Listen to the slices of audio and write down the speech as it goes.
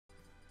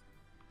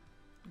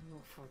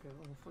Oh fuck it, I'm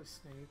gonna play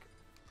Snake.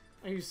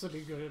 I used to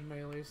be good at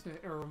melee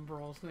Snake, or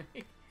Brawl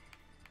Snake.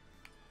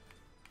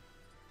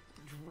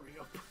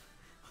 Drip.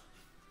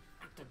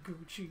 Got the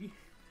Gucci.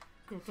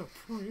 Got the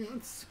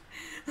Prince.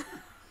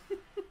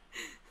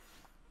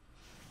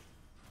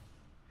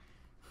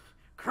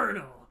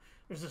 Colonel,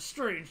 there's a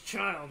strange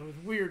child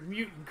with weird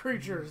mutant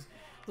creatures.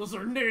 Those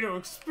are NATO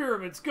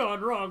experiments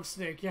gone wrong,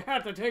 Snake. You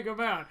have to take them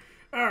out.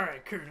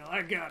 Alright, Colonel,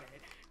 I got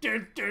it.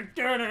 Dun, dun,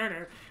 dun, dun,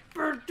 dun.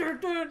 Dun, dun,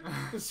 dun.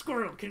 The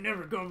squirrel can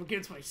never go up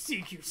against my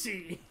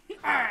CQC.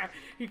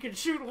 He can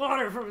shoot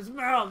water from his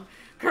mouth.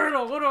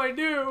 Colonel, what do I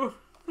do?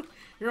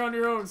 You're on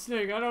your own,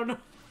 Snake. I don't know.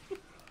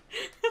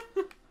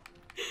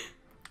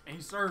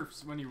 He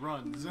surfs when he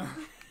runs. I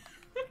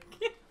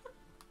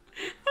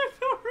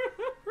don't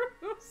remember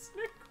how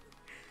Snake.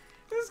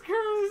 This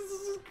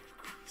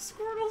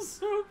Squirtle's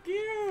so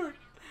cute.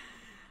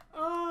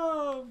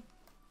 Oh.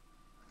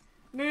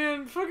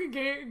 Man, fucking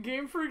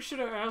Game Freak should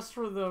have asked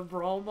for the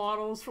Brawl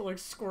models for like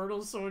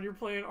Squirtle, so when you're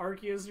playing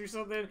Arceus or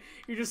something,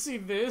 you just see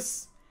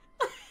this.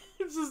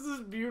 It's just this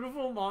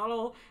beautiful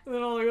model, and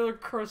then all the other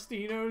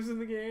Crustinos in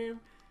the game.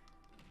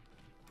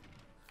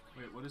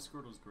 Wait, what does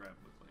Squirtle's grab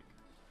look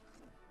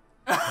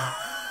like?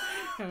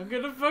 I'm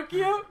gonna fuck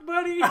you up,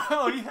 buddy!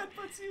 Oh, he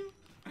headbutts you?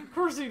 Of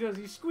course he does,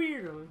 he's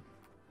squealing.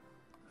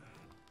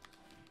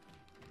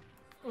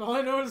 All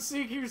I know is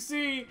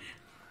CQC.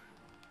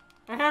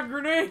 I have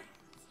grenades.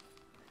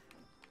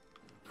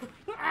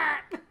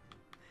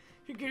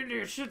 You gave me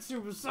a Shih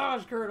Tzu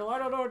massage, Colonel. I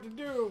don't know what to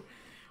do.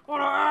 Oh,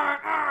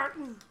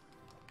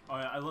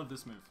 I love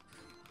this move.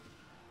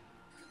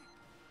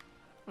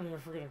 Oh yeah, I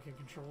forget I can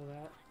control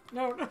that.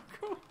 No,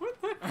 go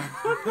put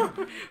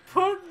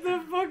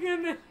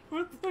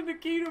the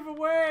Nikita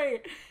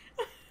away.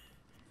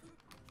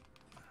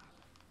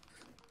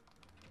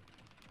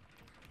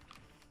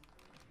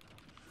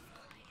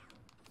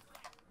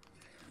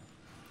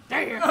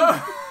 Damn!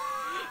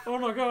 Oh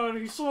my god,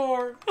 he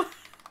swore.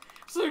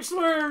 6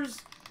 swears.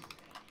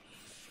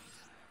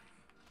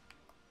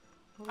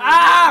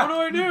 Ah!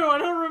 What do? I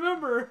don't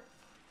remember.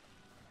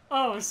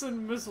 Oh, I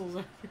send missiles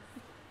at you.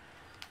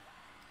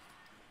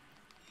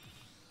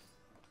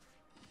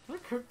 Can I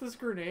cook this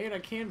grenade? I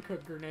can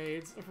cook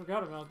grenades. I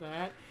forgot about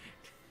that.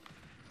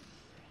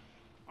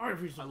 I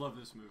love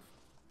this move.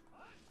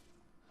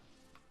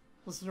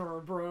 Listen to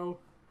our bro.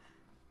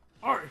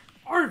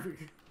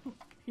 Arby!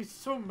 He's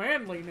so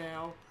manly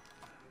now.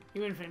 He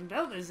went from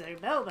Belda to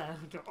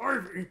Belda to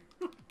Arby.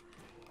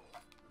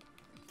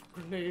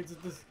 Grenades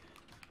at this.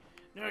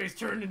 Now he's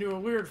turned into a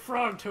weird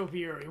frog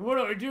topiary. What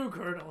do I do,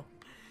 Colonel?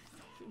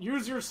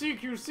 Use your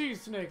CQC,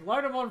 Snake.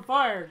 Light him on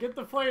fire. Get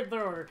the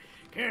flamethrower.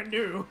 Can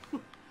do.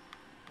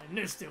 I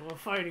missed it while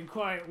fighting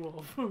Quiet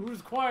Wolf.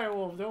 Who's Quiet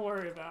Wolf? Don't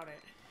worry about it.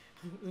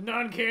 The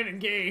non-canon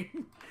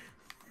game.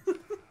 I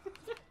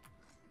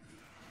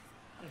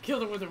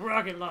killed him with a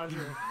rocket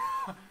launcher.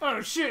 Oh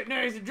shit,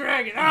 now he's a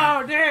dragon.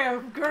 Oh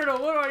damn, Colonel,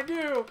 what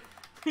do?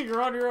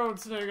 You're on your own,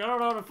 Snake. I don't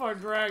know how to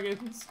fight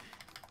dragons.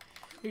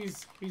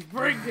 He's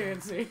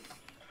breakdancing.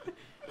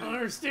 I don't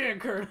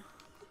understand, Colonel.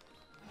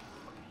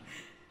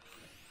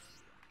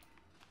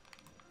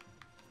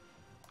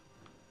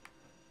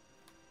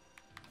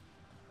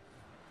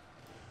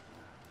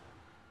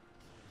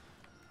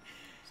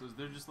 So is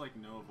there just like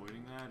no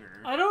avoiding that,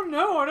 or? I don't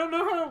know. I don't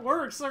know how it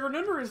works. I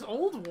remember his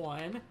old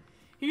one.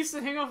 He used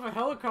to hang off a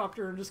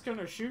helicopter and just kind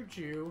of shoot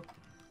you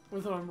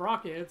with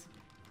rockets.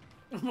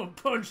 I'm gonna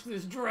punch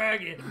this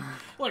dragon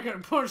like I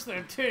punched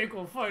that tank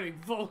while fighting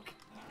Vulcan.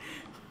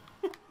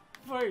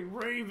 Fighting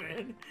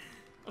Raven.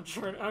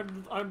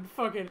 I'm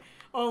fucking.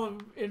 All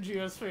the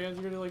NGS fans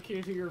are gonna like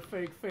hate you're a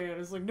fake fan.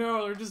 It's like,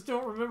 no, they just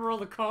don't remember all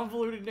the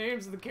convoluted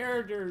names of the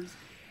characters.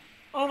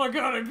 Oh my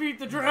god, I beat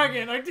the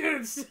dragon! I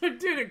did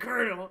it,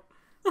 Colonel!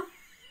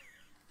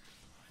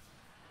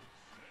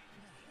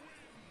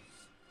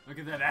 Look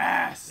at that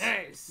ass!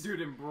 Nice!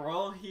 Dude, in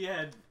Brawl, he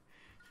had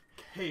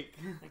cake.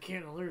 I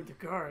can't alert the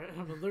guard.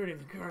 I'm alerting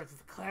the guards with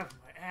the clap of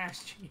my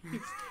ass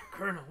cheeks.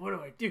 Colonel, what do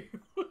I do?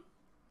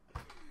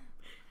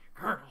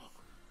 Colonel.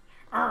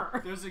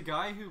 Arr. There's a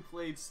guy who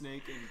played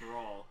Snake in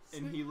Brawl,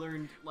 and he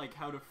learned like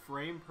how to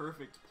frame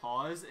perfect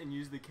pause and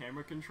use the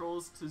camera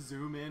controls to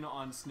zoom in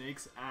on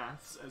Snake's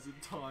ass as a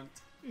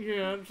taunt.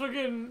 Yeah,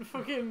 fucking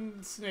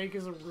Snake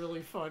is a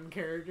really fun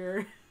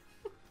character.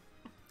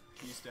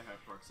 He used to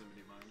have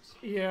proximity mines.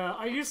 Yeah,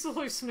 I used to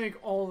play Snake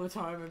all the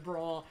time in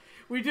Brawl.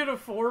 We did a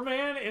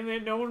 4-man, and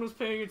then no one was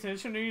paying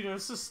attention to you.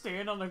 Just to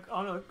stand on a.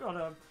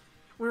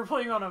 We were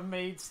playing on a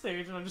maid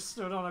stage, and I just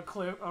stood on a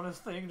clip on a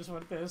thing, and just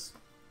went this.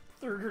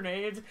 Threw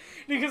grenades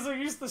because I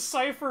used the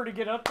cipher to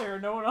get up there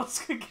and no one else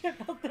could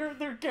get up there with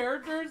their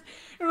characters,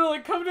 and they're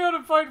like, come down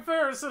and fight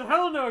fair. I said,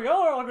 hell no,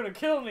 y'all are all gonna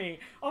kill me.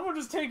 I'm gonna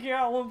just take you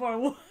out one by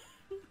one.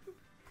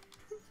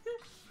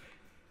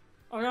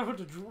 I gotta put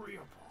the drip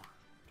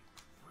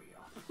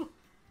on.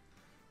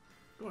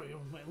 Going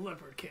on my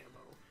leopard camo.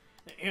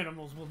 The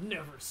animals will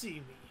never see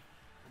me.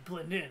 I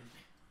blend in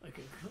like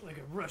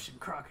a Russian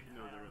crocodile.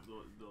 No,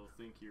 they'll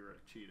think you're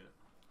a cheetah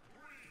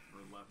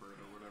or leopard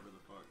or whatever the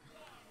fuck.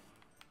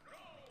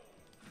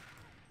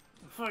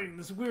 fighting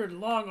this weird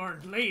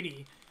long-armed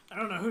lady. I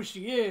don't know who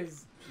she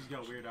is. She's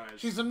got weird eyes.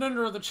 She's a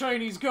member of the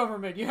Chinese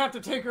government. You have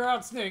to take her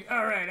out, Snake.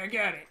 Alright, I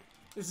got it.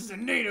 This is a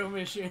NATO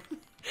mission.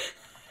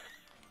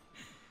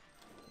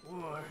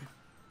 War.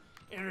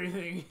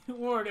 Everything.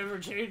 War never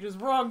changes.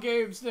 Wrong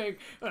game, Snake.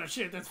 Oh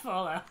shit, that's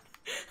Fallout.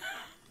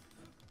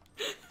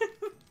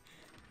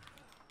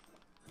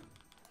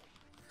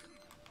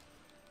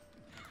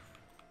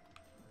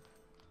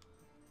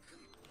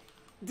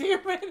 Damn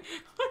it!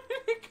 Why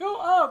did it go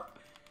up?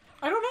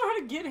 I don't know how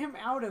to get him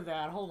out of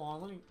that. Hold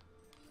on, let me...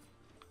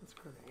 Let's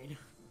grenade.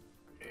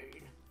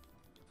 Grenade.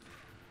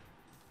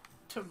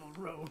 Tunnel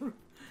road.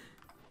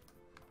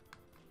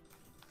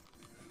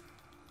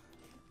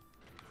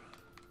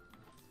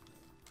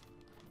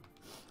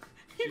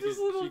 She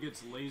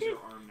gets laser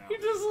arm now. He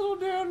does little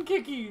down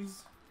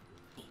kickies.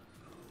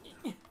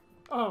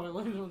 Oh, it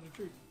landed on the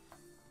tree.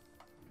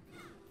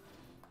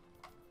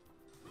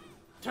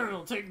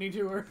 Turtle, take me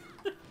to her.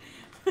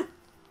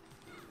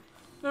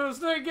 No,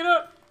 Snake, get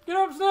up! Get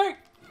up, Snake!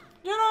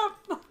 Get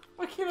up!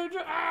 Why can't I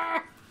just...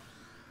 Ah!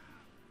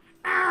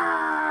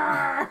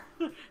 Ah!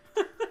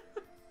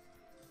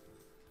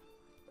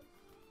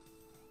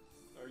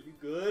 Are you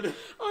good?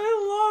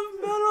 I love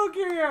Metal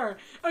Gear!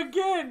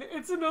 Again,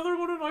 it's another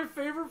one of my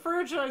favorite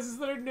franchises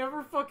that I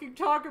never fucking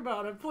talk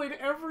about. I've played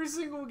every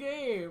single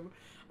game.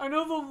 I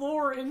know the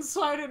lore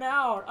inside and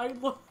out. I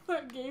love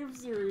that game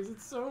series.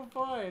 It's so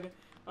fun.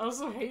 I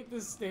also hate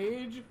this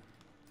stage.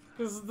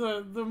 Because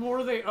the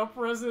more they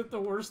up-res it, the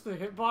worse the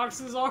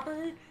hitboxes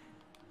are.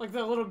 Like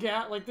that little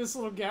gap, like this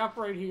little gap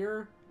right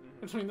here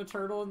between the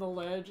turtle and the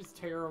ledge is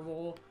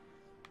terrible.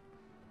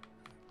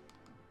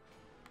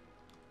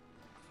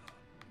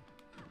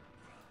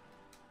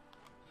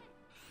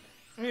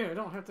 Yeah, I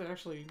don't have to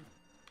actually...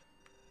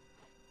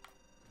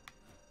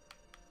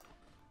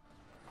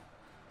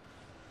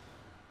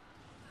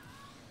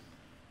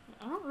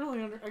 I don't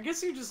really I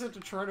guess you just have to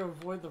try to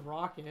avoid the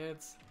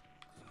rockets.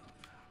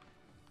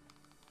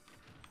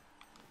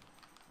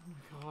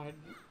 Oh my god.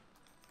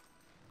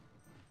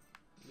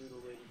 Noodle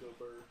lady go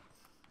bird.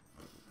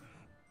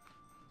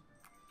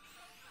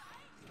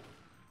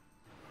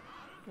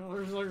 Oh,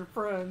 there's all your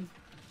friends.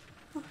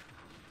 I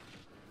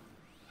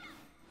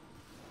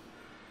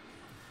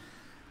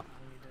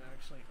need to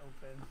actually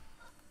open.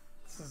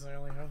 Since I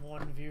only have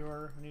one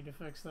viewer, I need to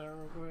fix that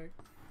real quick.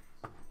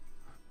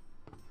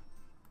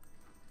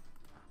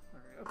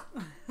 There we go.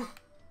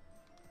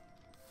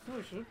 Oh,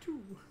 I should have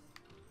two.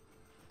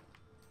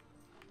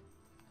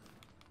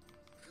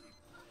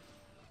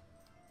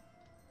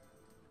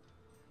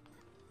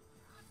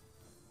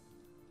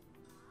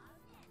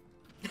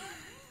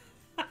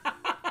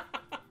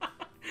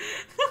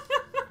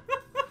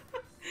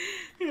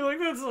 You're like,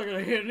 that's not gonna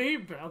hit, and he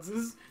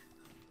bounces.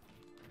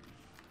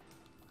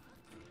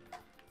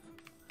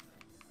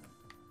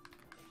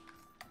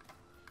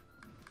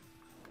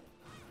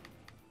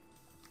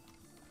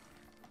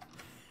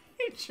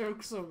 He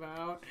chokes him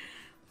out.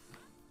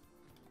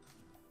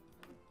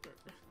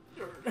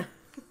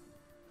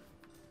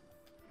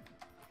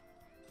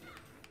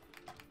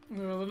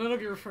 Well, the Metal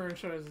Gear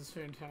franchise is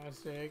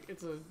fantastic.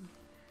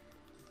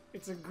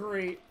 It's a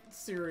great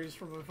series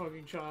from my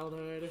fucking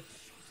childhood.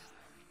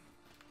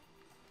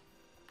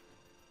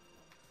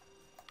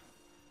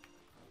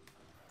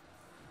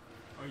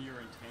 Oh,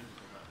 you're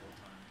intangible that whole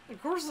time.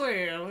 Of course I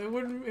am. It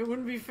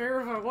wouldn't be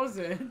fair if I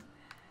wasn't.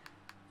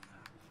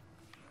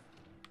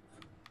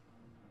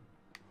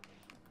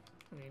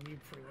 I mean, you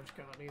pretty much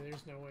got me.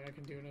 There's no way I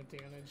can do enough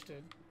damage to...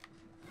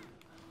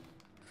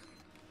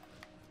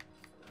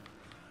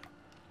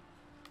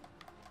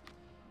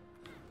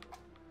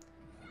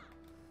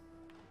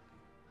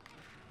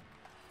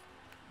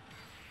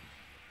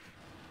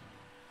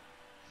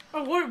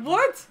 Oh,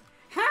 what?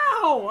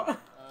 How?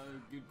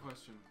 Good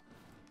question.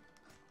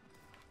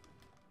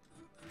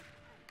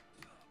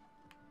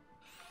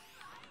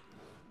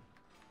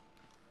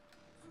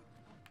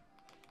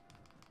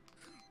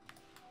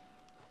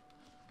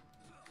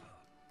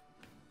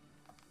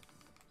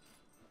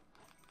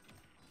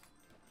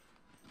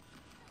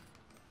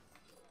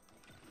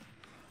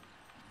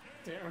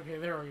 Okay,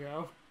 there we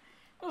go.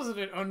 Wasn't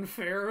it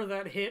unfair,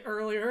 that hit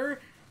earlier?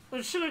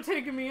 That should have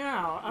taken me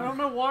out. I don't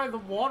know why the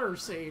water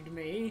saved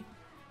me.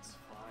 It's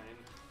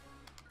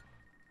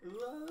fine.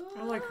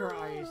 I like her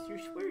eyes. You're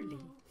swirly.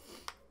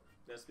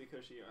 That's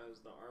because she has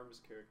the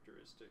arms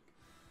characteristic.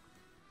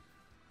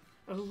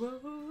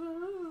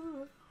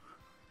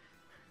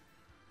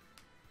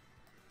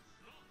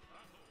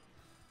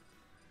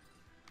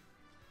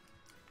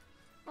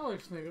 I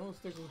like Snake. I'll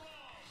stick with...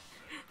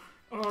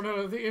 Oh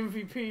no, the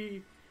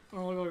MVP. I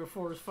don't look like a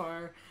forest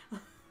fire.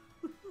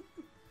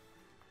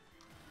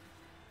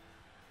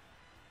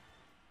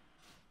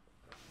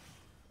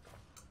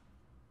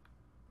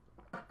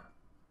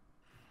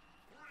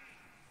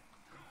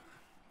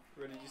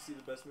 Ready? Did you see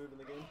the best move in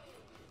the game?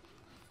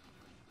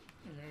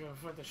 I gotta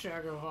fight the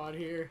Shagohod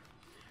here.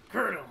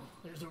 Colonel,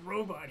 there's a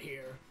robot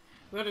here.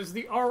 That is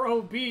the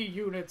ROB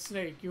unit,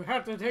 Snake. You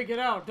have to take it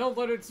out. Don't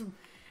let its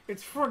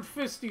Its front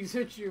fisties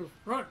hit you.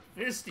 Front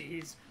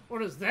fisties?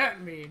 What does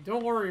that mean?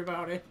 Don't worry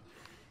about it.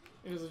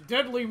 It is a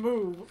deadly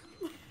move.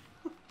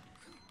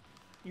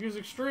 Use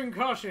extreme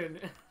caution.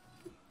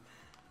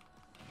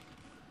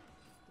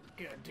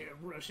 Goddamn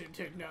Russian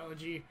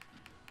technology.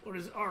 What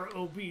does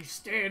ROB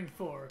stand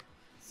for?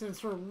 Since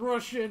for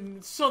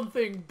Russian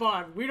something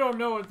bot. We don't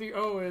know what the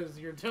O is.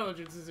 Your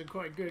intelligence isn't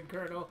quite good,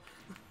 Colonel.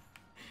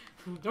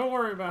 Don't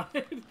worry about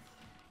it.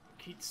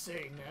 Keep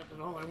saying that,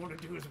 and all I want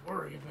to do is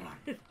worry about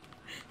it.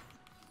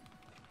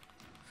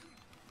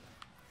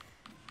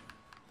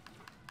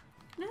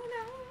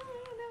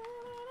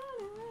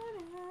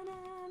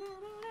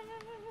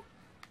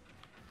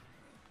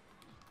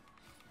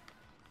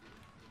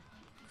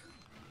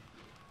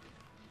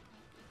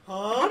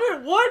 Huh?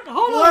 What?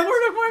 Hold on,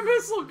 where did my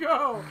missile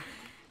go?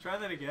 Try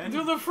that again.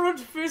 Do the front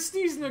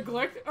fisties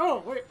neglect?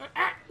 Oh, wait.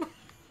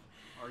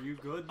 Are you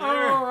good there?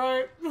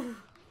 Alright. Wait.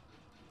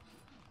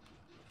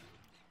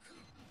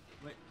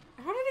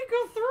 How did it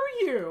go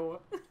through you?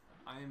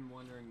 I'm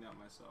wondering that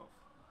myself.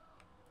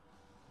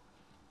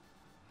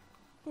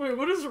 Wait,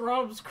 what is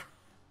Rob's...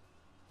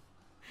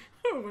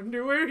 I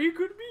wonder where he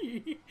could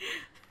be.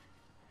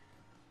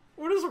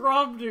 What does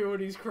Rob do when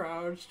he's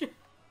crouched?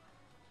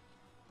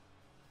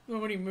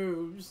 When he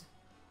moves.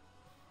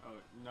 Oh,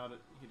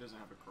 he doesn't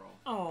have a crawl.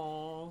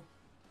 Aww.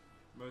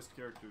 Most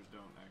characters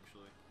don't,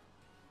 actually.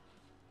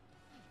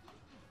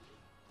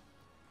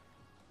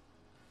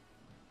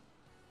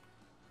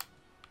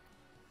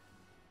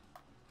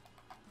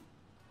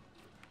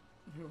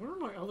 What are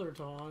my other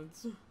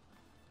taunts?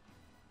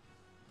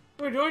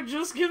 Wait, do I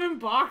just give him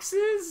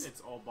boxes?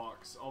 It's all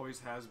box.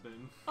 Always has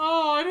been.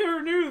 Oh, I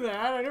never knew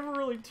that. I never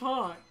really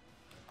taunt.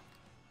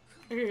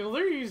 Okay, well,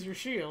 there you use your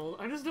shield.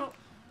 I just don't...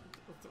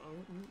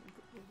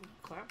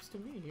 Claps to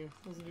me.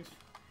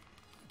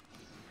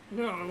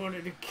 No, I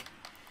wanted to...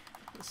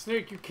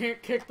 Snake, you can't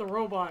kick the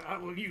robot. I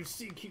will use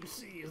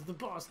CQC as the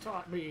boss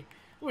taught me.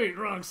 Wait,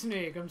 wrong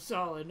Snake. I'm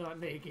solid, not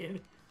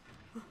naked.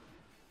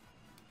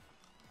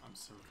 I'm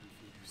so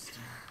confused.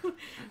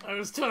 I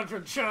was taught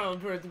from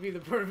childbirth to be the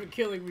perfect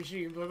killing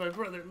machine by my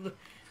brother.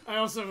 I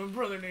also have a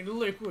brother named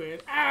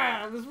Liquid.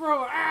 Ah, this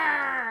robot.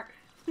 Ah!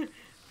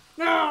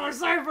 No, my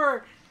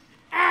Cypher!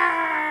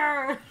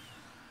 Ah!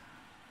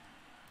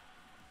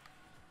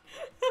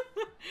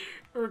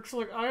 Eric's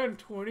like, I am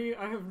 20.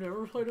 I have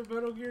never played a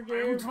Metal Gear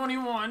game. I'm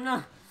 21.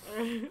 I'm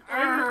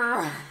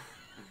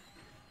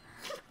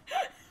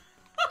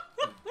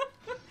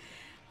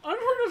pretty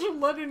much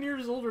 11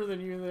 years older than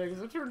you, then,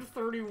 because I turned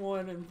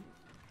 31 and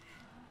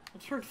I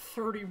turned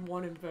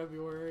 31 in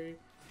February.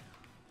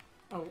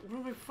 Oh,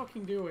 what am I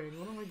fucking doing?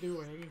 What am I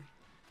doing?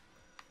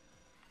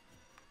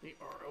 The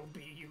ROB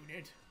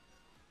unit.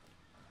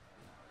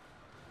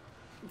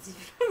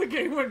 The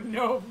game went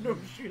no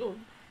shield.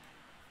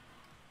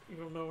 You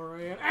don't know where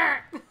I am.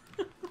 Ah!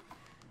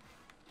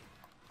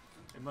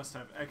 It must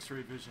have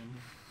X-ray vision.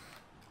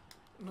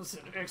 It must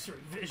have X-ray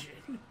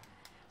vision.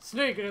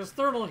 Snake, it has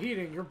thermal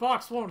heating. Your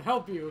box won't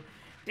help you.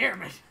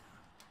 Damn it.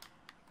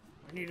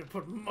 I need to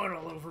put mud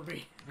all over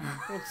me.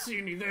 Won't see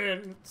any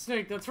then.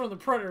 Snake, that's from the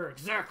Predator.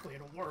 Exactly,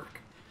 it'll work.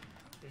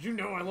 Did you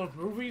know I love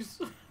movies?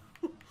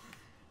 I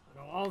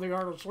know all the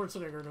Arnold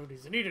Schwarzenegger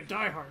movies. I need a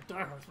Die Hard.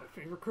 Die Hard's my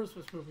favorite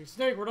Christmas movie.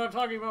 Snake, we're not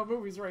talking about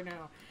movies right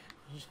now.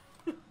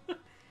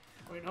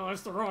 Wait, no,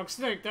 that's the wrong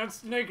Snake.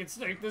 That's Naked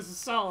Snake. This is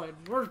solid.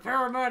 Where's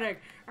Paramedic?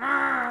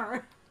 Ah!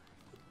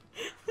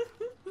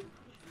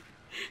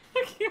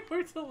 I can't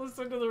wait to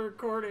listen to the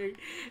recording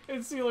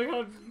and see like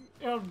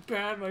how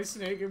bad my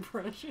Snake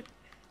impression.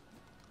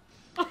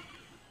 Oh,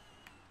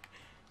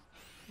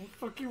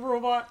 fuck you,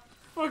 robot!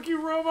 Fuck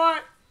you,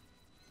 robot!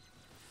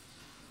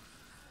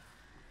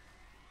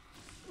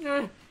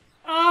 Oh,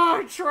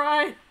 I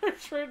tried. I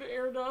tried to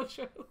air dodge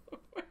out of the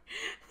way.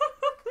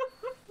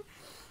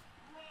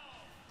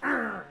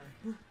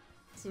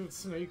 That's what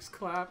Snake's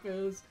clap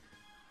is.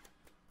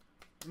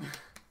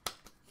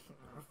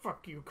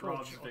 Fuck you,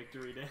 Rob's Coach.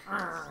 victory dance.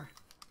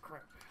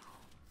 Crap.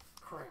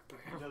 Crap.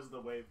 He does the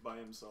wave by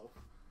himself.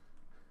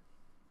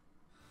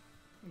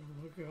 Oh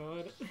my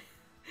god.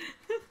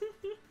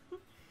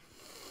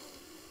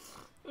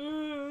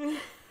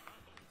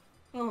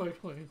 I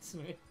like playing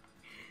Snake.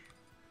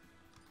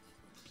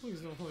 Please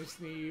don't play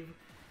Steve.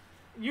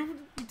 You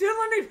didn't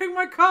let me pick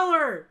my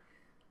color!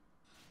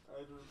 I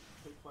didn't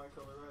pick my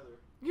color either.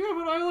 Yeah,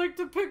 but I like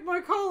to pick my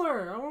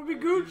color. I want to be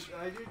Gooch.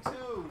 I do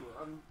too.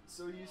 I'm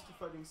so used to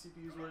fighting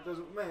CPUs where it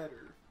doesn't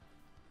matter.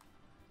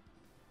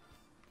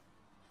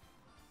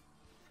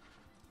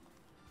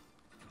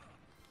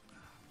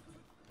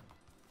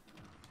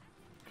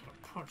 Gonna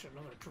punch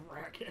another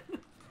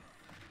dragon.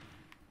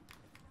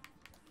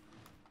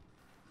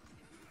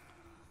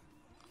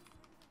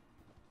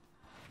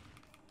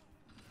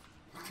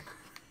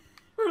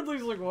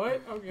 Ridley's like,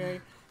 what?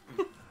 Okay.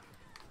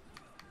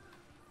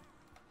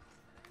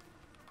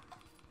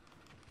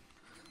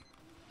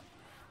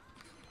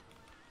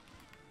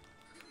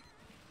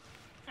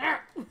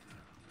 Ah!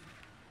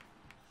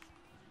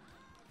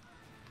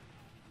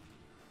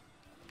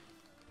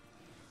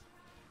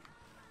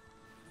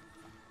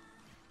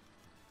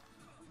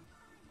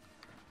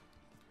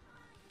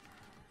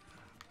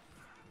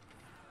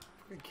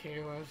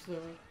 KOF stuff.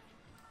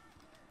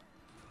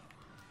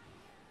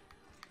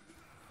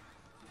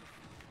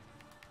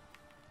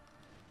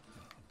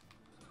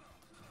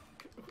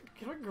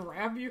 Can I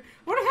grab you?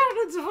 What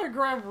happens if I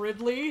grab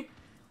Ridley?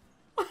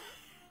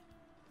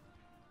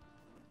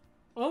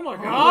 Oh my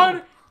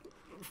god!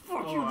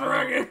 Fuck you,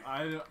 dragon!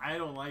 I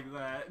don't like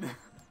that.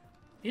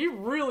 He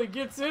really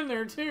gets in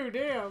there too,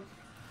 damn.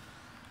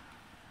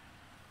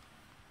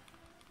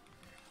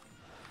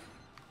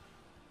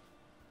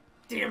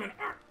 Damn it!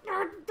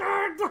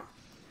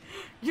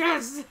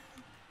 Yes!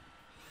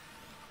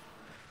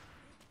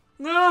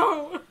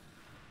 No!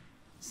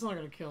 It's not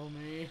gonna kill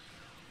me.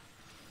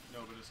 No,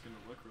 but it's gonna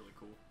look really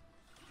cool.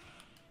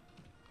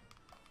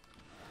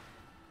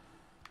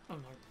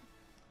 I'm not.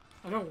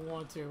 I don't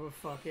want to, but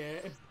fuck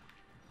it.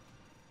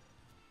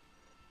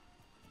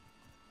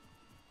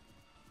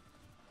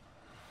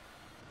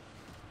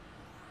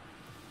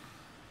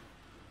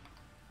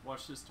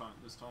 Watch this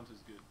taunt. This taunt is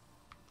good.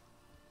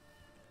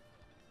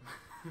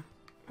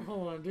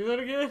 Hold on, do that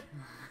again?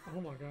 Oh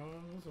my god,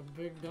 that's a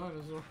big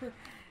dinosaur.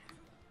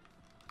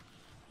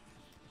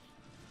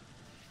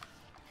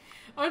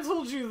 I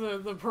told you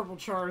the purple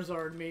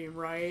Charizard meme,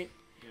 right?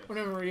 Yes.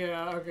 Whenever,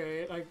 yeah,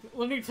 okay. Like,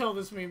 let me tell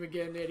this meme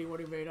again to anyone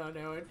who may not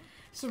know it.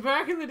 So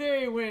back in the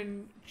day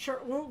when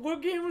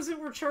what game was it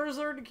where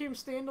Charizard became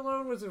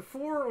standalone? Was it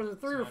 4 or was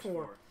it 3 or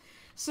 4?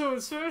 So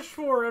in Smash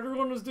 4,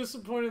 everyone was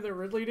disappointed that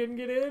Ridley didn't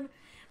get in,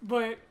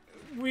 but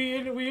we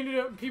ended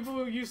up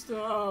people used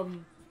to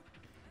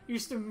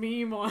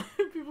meme on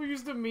people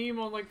used to meme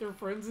on like their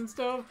friends and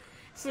stuff,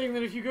 saying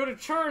that if you go to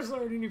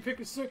Charizard and you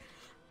pick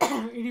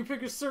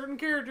a certain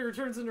character, it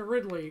turns into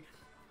Ridley.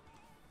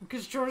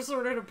 Because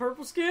Charizard had a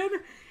purple skin,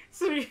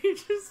 so he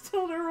just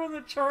told everyone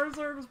that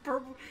Charizard was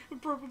purple,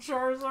 and purple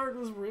Charizard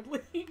was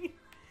Ridley.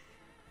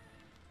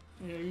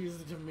 Yeah, I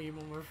used it to meme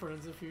on my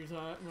friends a few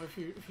times,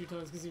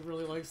 because he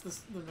really likes the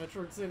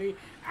Metroid City.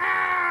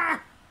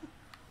 Ah!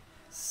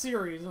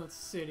 Series, not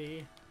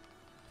city.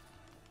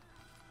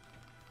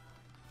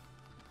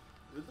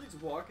 Ridley's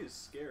walk is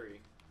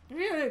scary.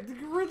 Yeah,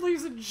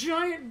 Ridley's a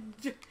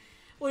giant,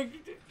 like,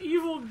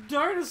 evil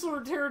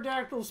dinosaur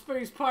pterodactyl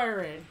space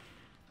pirate.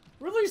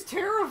 Ridley's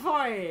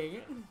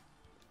terrifying!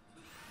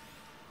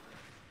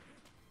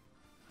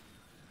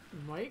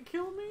 Might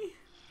kill me?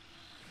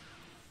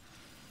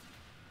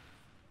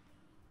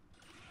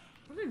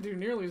 I didn't do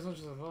nearly as much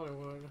as I thought I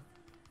would.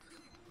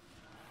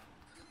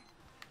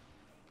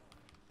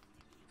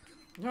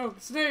 No,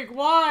 Snake,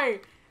 why?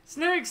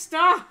 Snake,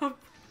 stop!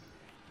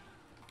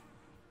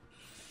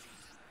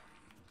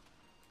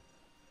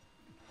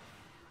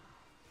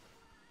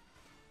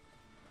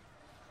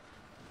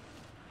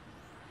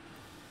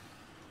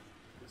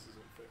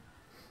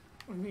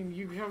 I mean,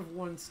 you have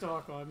one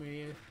stock on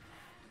me.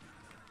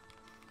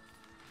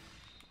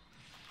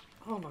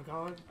 Oh my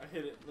god. I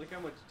hit it. Look how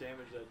much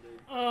damage that did.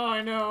 Oh,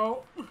 I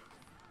know.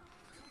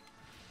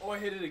 Oh, I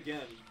hit it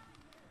again.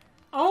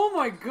 Oh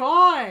my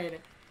god!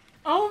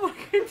 Oh my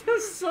god, it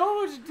does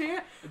so much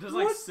damage! It does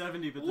like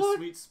 70, but the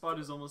sweet spot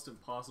is almost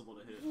impossible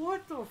to hit.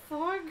 What the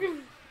fuck?